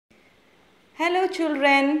Hello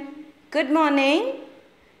children, good morning.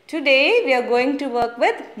 Today we are going to work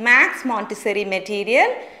with Max Montessori material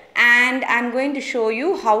and I am going to show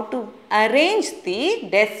you how to arrange the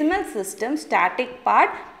decimal system static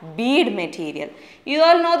part bead material. You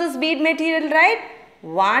all know this bead material, right?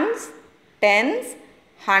 Ones, tens,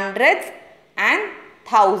 hundreds and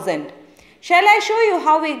thousand. Shall I show you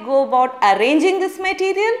how we go about arranging this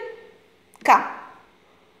material? Come.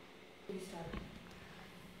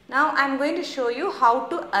 Now I am going to show you how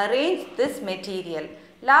to arrange this material.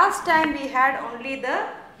 Last time we had only the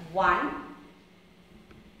 1,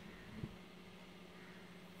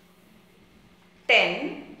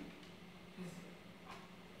 10,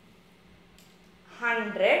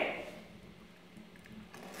 100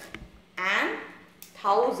 and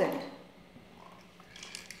 1000.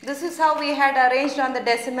 This is how we had arranged on the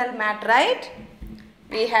decimal mat, right?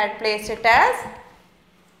 We had placed it as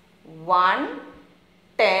 1,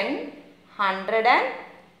 10, 100 and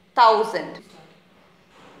 1000.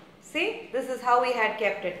 See, this is how we had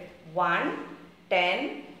kept it. 1,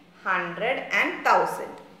 10, 100 and 1000.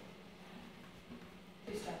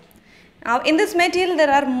 Now in this material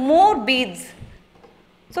there are more beads.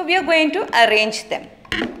 So we are going to arrange them.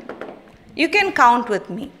 You can count with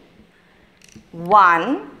me.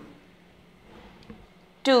 1,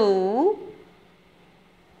 2,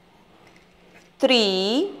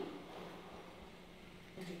 3,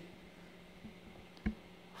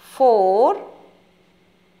 4,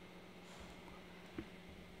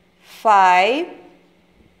 5,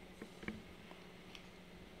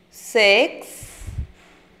 6,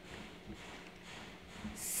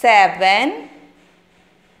 7,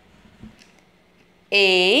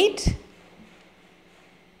 8,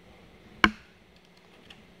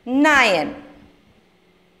 9.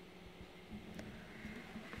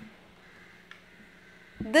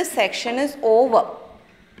 This section is over.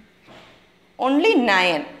 Only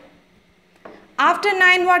 9. After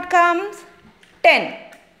 9 what comes? 10.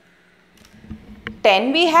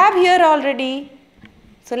 10 we have here already.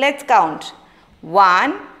 So let's count.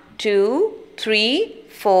 1, 2, 3,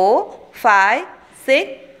 4, 5,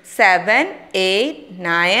 6, 7, 8,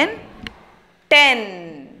 9,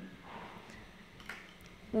 10.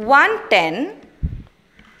 1 10,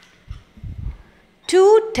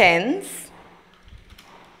 2 tens,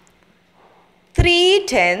 3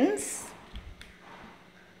 tens,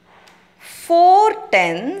 4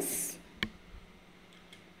 tens,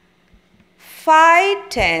 5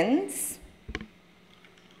 tens,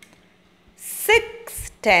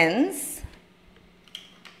 6 tens,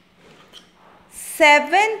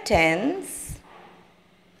 7 tens,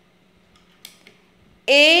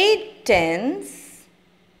 8 tens,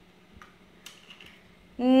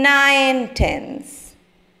 9 tens.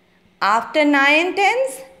 After 9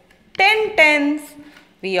 tens, 10 tens.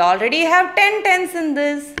 We already have 10 tens in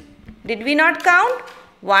this. Did we not count?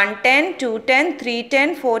 1 10, 2 10, 3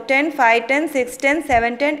 10, 4 10, 5 10, 6 10,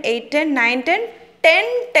 7 10, 8 10, 9 10,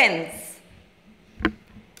 10 tens.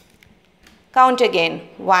 Count again.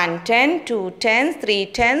 1 10, 2 tens, 3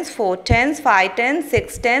 tens, 4 tens, 5 tens,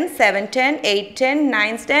 6 tens, 7 10, 8 10,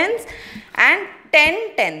 9 tens and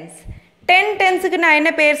 10 tens. 10 tens க்கு நான்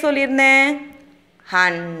என்ன பேர் சொல்லிருந்தேன்?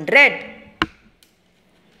 100.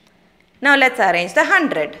 Now let's arrange the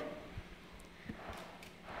 100.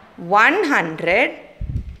 100,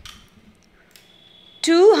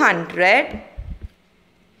 200,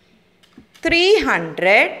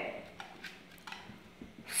 300,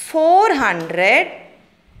 400,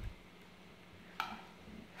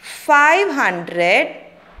 500,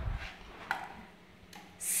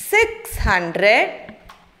 600,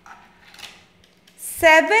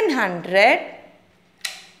 700,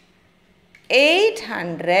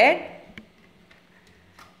 800,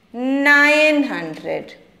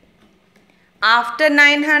 900. After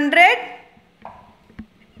 900,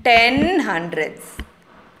 10 hundreds.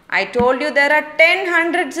 I told you there are 10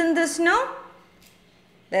 hundreds in this, no?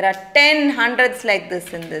 There are 10 hundreds like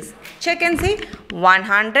this in this. Check and see.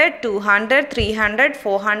 100, 200, 300,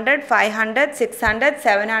 400, 500, 600,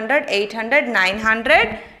 700, 800,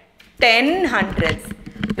 900, 10 hundreds.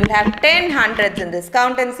 You will have 10 hundreds in this.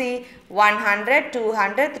 Count and see. 100,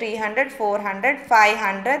 200, 300, 400,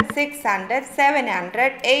 500, 600,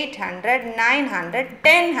 700, 800, 900,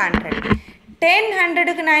 10 hundred. 10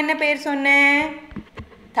 hundredக்கு நான் என்ன பேர் சொன்னேன்?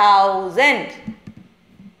 1000.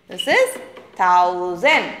 This is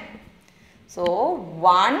 1000. So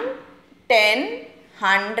 1, 10,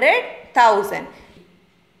 100, 1000.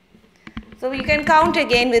 So you can count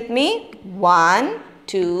again with me. 1,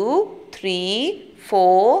 2, 3,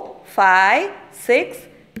 4, 5, 6,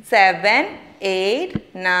 7,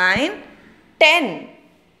 8, 9, 10.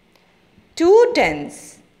 2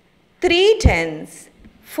 tens, 3 tens,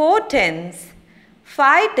 4 tens,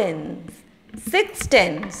 5 tens, 6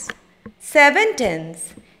 tens, 7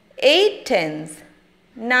 tens, 8 tens,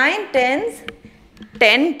 9 tens,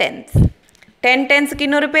 10 tens. 10 tens ki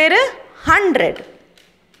innoru peru 100.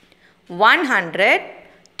 100,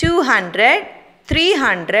 200,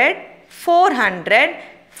 300, 400,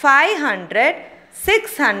 500,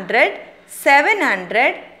 600,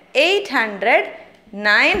 700, 800,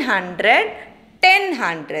 900, 10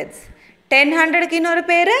 hundreds. 10 hundred ki innoru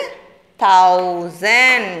peru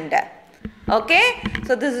 1000. Okay,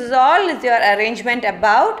 so this is all is your arrangement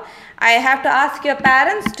about. I have to ask your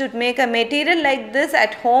parents to make a material like this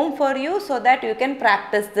at home for you so that you can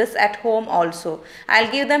practice this at home also.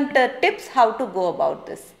 I'll give them the tips how to go about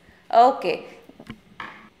this. Okay.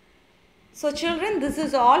 So children, this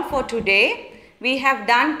is all for today. We have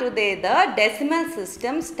done today the decimal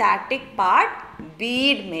system static part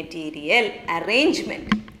bead material arrangement.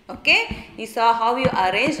 Okay, you saw how you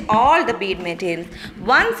arranged all the bead materials.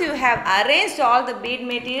 Once you have arranged all the bead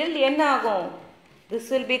material, enna agum? This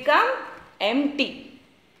will become empty.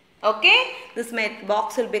 Okay, this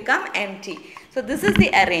box will become empty. So this is the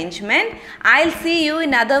arrangement. I'll see you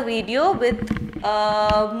in another video with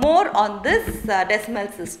more on this decimal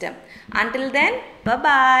system. Until then,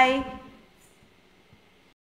 bye-bye.